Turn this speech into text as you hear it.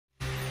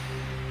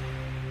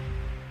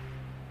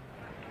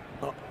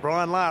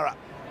Brian Lara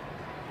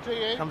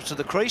comes to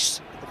the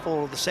crease at the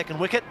fall of the second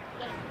wicket.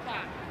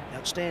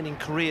 Outstanding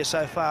career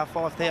so far,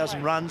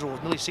 5,000 runs, or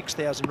nearly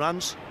 6,000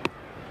 runs.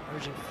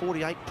 Averaging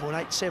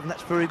 48.87,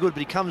 that's very good, but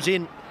he comes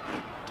in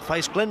to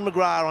face Glenn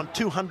McGrath on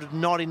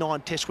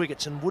 299 test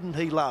wickets, and wouldn't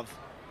he love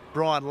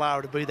Brian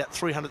Lara to be that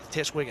 300th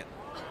test wicket?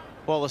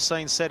 Well, the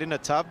scene's set in a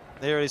tub.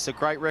 There is a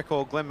great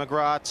record, Glenn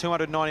McGrath,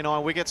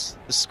 299 wickets.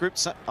 The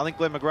script, I think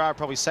Glenn McGrath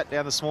probably sat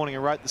down this morning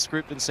and wrote the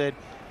script and said,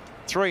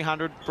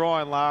 300,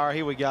 Brian Lara,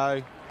 here we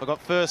go. I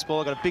got first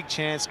ball, I got a big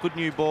chance, good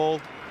new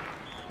ball.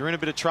 You're in a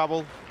bit of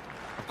trouble.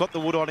 I've got the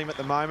wood on him at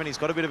the moment. He's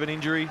got a bit of an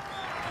injury.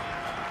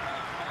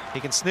 He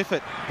can sniff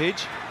it,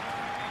 Pidge.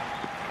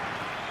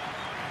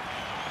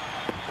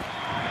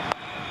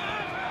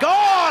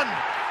 Gone!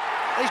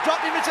 He's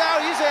dropped him, it's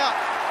out, he's out.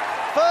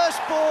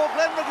 First ball,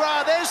 Glenn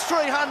McGrath, there's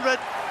 300.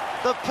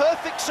 The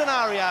perfect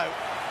scenario.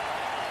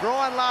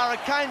 Brian Lara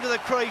came to the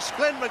crease,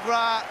 Glenn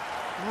McGrath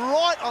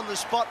right on the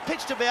spot,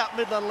 pitched about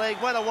Midland leg,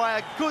 went away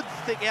a good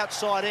thick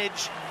outside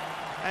edge,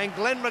 and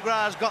Glenn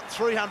McGrath's got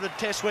 300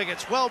 test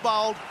wickets. Well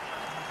bowled,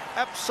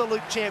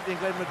 absolute champion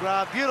Glenn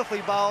McGrath,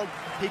 beautifully bowled.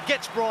 He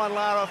gets Brian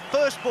Lara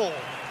first ball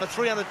for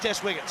 300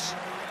 test wickets.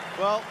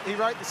 Well, he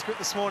wrote the script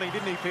this morning,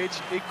 didn't he, Pidge?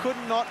 He could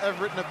not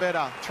have written it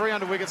better.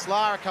 300 wickets,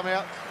 Lara come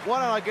out.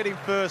 Why don't I get him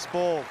first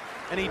ball?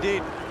 And he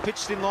did.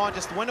 Pitched in line,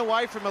 just went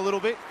away from him a little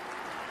bit.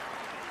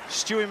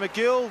 Stewie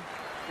McGill,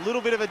 a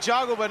little bit of a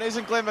juggle, but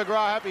isn't Glenn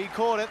McGrath happy he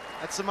caught it?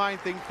 That's the main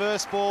thing,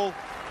 first ball.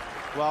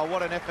 Well,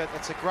 what an effort.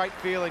 That's a great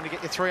feeling to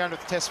get your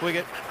 300th test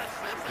wicket.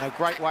 And a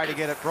great way to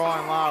get it.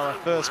 Brian Lara,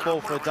 first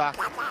ball for a duck.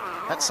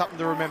 That's something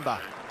to remember.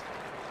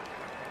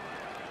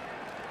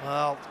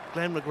 Well,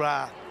 Glenn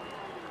McGrath,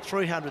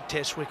 300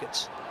 test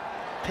wickets.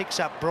 Picks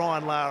up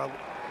Brian Lara,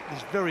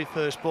 his very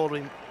first ball to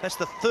him. That's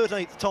the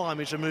 13th time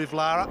he's removed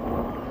Lara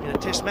in a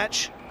test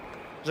match.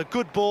 It was a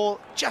good ball,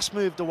 just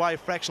moved away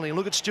fractionally. And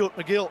look at Stuart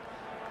McGill.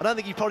 I don't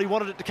think he probably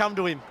wanted it to come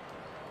to him.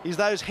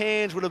 Those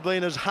hands would have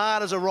been as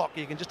hard as a rock,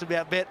 you can just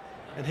about bet,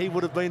 and he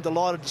would have been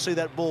delighted to see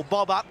that ball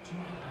bob up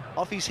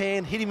off his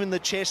hand, hit him in the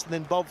chest, and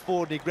then bob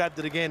forward, and he grabbed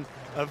it again.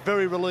 A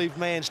very relieved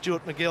man,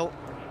 Stuart McGill.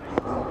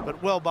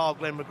 But well bowled,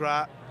 Glenn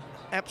McGrath.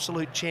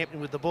 Absolute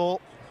champion with the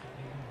ball.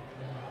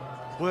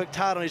 Worked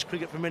hard on his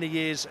cricket for many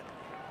years.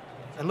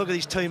 And look at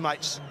his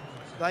teammates.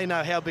 They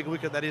know how big a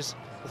wicket that is.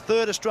 The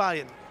third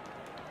Australian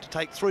to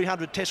take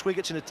 300 test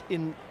wickets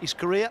in his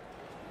career.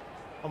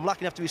 I'm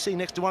lucky enough to be sitting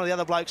next to one of the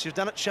other blokes who's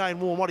done it. Shane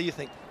Warne, what do you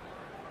think?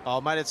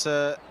 Oh, mate, it's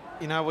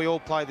you know, we all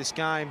play this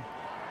game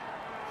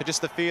for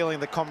just the feeling,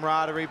 the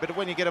camaraderie, but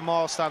when you get a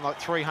milestone like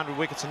 300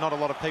 wickets and not a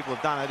lot of people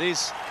have done it,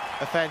 is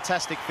a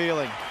fantastic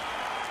feeling.